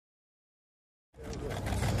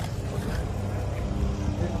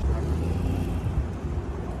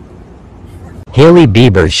Hailey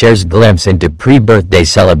Bieber shares glimpse into pre-birthday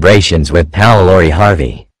celebrations with pal Lori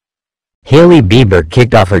Harvey. Hailey Bieber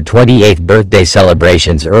kicked off her 28th birthday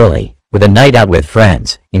celebrations early, with a night out with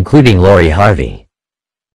friends, including Lori Harvey.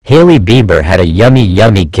 Hailey Bieber had a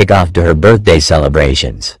yummy kickoff to her birthday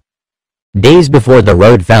celebrations. Days before the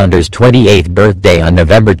Road founder's 28th birthday on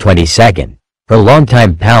November 22nd, her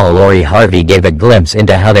longtime pal Lori Harvey gave a glimpse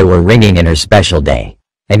into how they were ringing in her special day,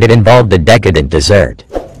 and it involved a decadent dessert.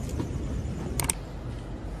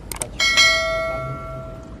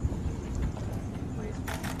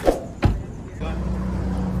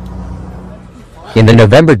 In the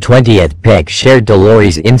November 20th pic shared to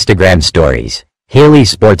Lori's Instagram stories, Hailey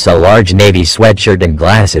sports a large navy sweatshirt and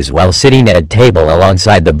glasses while sitting at a table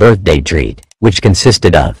alongside the birthday treat, which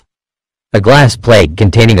consisted of a glass plate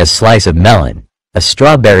containing a slice of melon, a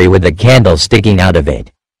strawberry with a candle sticking out of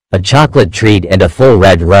it, a chocolate treat and a full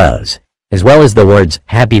red rose, as well as the words,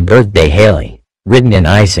 "Happy Birthday Hailey," written in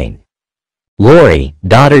icing. Lori,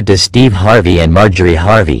 daughter to Steve Harvey and Marjorie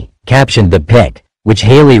Harvey, captioned the pic, which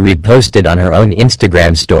Hailey reposted on her own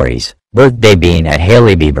Instagram stories, birthday being at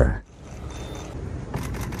Hailey Bieber.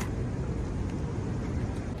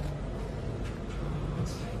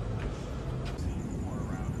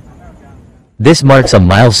 This marks a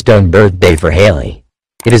milestone birthday for Hailey.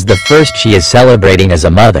 It is the first she is celebrating as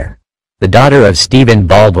a mother. The daughter of Stephen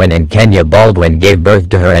Baldwin and Kenya Baldwin gave birth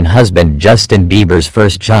to her and husband Justin Bieber's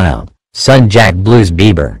first child, son Jack Blues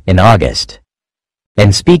Bieber, in August.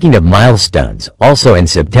 And speaking of milestones, also in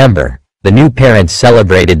September, the new parents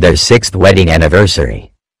celebrated their 6th wedding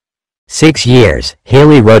anniversary. 6 years,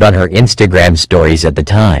 Hailey wrote on her Instagram stories at the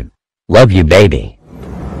time. "Love you, baby."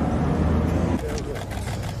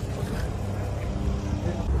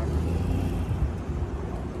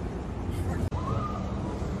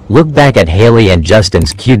 Look back at Hailey and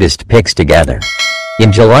Justin's cutest pics together.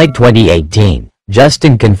 In July 2018,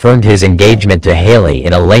 Justin confirmed his engagement to Hailey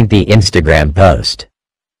in a lengthy Instagram post.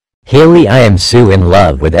 "Hailey, I am so in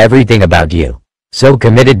love with everything about you. So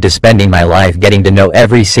committed to spending my life getting to know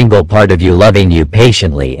every single part of you, loving you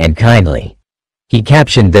patiently and kindly." He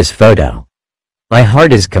captioned this photo. "My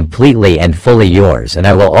heart is completely and fully yours and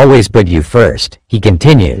I will always put you first," he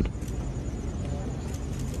continued.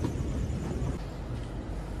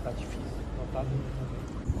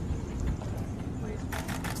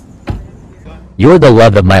 "You're the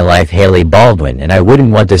love of my life, Hailey Baldwin, and I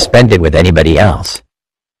wouldn't want to spend it with anybody else.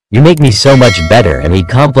 You make me so much better and we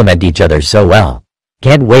complement each other so well.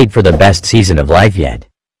 Can't wait for the best season of life yet.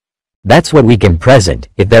 That's what we can present.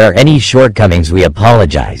 If there are any shortcomings, we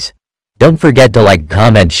apologize. Don't forget to like,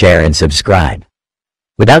 comment, share and subscribe.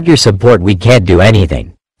 Without your support we can't do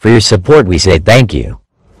anything. For your support we say thank you."